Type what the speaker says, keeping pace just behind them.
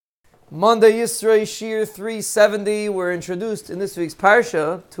Monday Yisroi, Shiur 370. We're introduced in this week's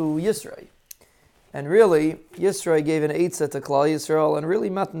Parsha to Yisroi. And really, Yisroi gave an eitzah to Klal Yisrael, and really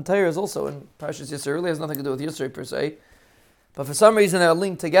Matan Torah is also in Parshas Yisroi. It really has nothing to do with Yisroi per se. But for some reason they're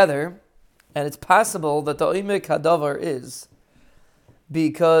linked together, and it's possible that the Oimek Hadavar is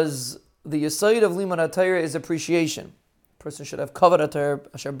because the Yesod of Limud HaTorah is appreciation. A person should have kavod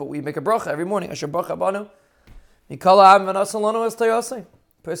HaTorah, but we make a bracha every morning. Asher bracha banu. Mikol ha'am v'nasa lanu es Torah.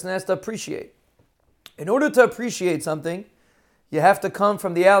 Person has to appreciate. In order to appreciate something, you have to come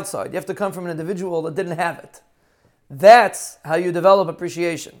from the outside. You have to come from an individual that didn't have it. That's how you develop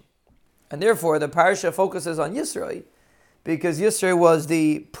appreciation. And therefore, the parasha focuses on Yisroi, because Yisroi was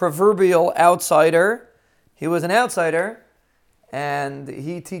the proverbial outsider. He was an outsider, and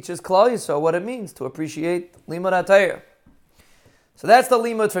he teaches Klal Yisrael what it means to appreciate Limud HaTorah. So that's the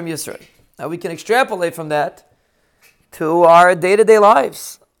Limud from Yisroi. Now we can extrapolate from that to our day-to-day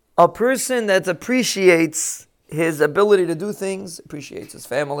lives. A person that appreciates his ability to do things, appreciates his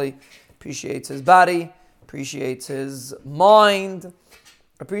family, appreciates his body, appreciates his mind,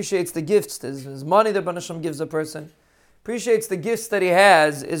 appreciates the gifts, his money that Banasham gives a person, appreciates the gifts that he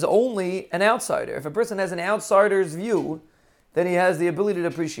has, is only an outsider. If a person has an outsider's view, then he has the ability to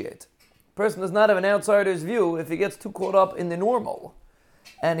appreciate. A person does not have an outsider's view if he gets too caught up in the normal.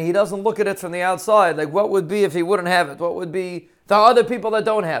 And he doesn't look at it from the outside, like what would be if he wouldn't have it? What would be the other people that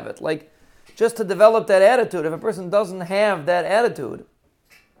don't have it? Like, just to develop that attitude, if a person doesn't have that attitude,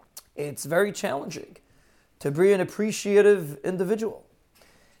 it's very challenging to be an appreciative individual.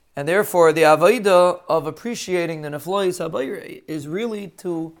 And therefore, the avodah of appreciating the neflois habayre is really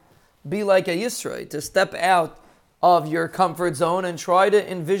to be like a Yisroi, to step out of your comfort zone and try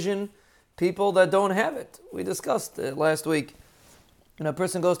to envision people that don't have it. We discussed it last week. When a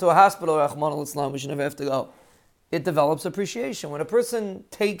person goes to a hospital, Rahman al-Islam, we should never have to go. It develops appreciation. When a person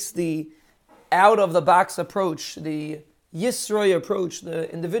takes the out-of-the-box approach, the Yisroi approach,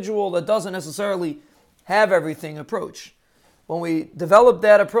 the individual that doesn't necessarily have everything approach, when we develop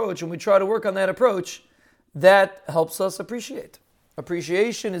that approach and we try to work on that approach, that helps us appreciate.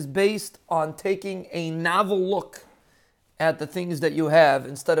 Appreciation is based on taking a novel look at the things that you have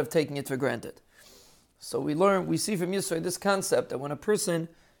instead of taking it for granted. So we see from Yisroi this concept that when a person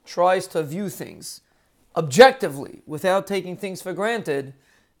tries to view things objectively without taking things for granted,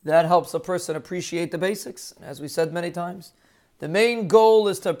 that helps a person appreciate the basics. And as we said many times, the main goal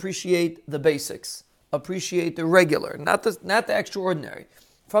is to appreciate the basics, appreciate the regular, not the extraordinary.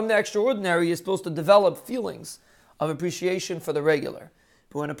 From the extraordinary, you're supposed to develop feelings of appreciation for the regular.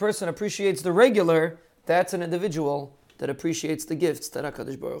 But when a person appreciates the regular, that's an individual that appreciates the gifts that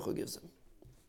HaKadosh Baruch Hu gives him.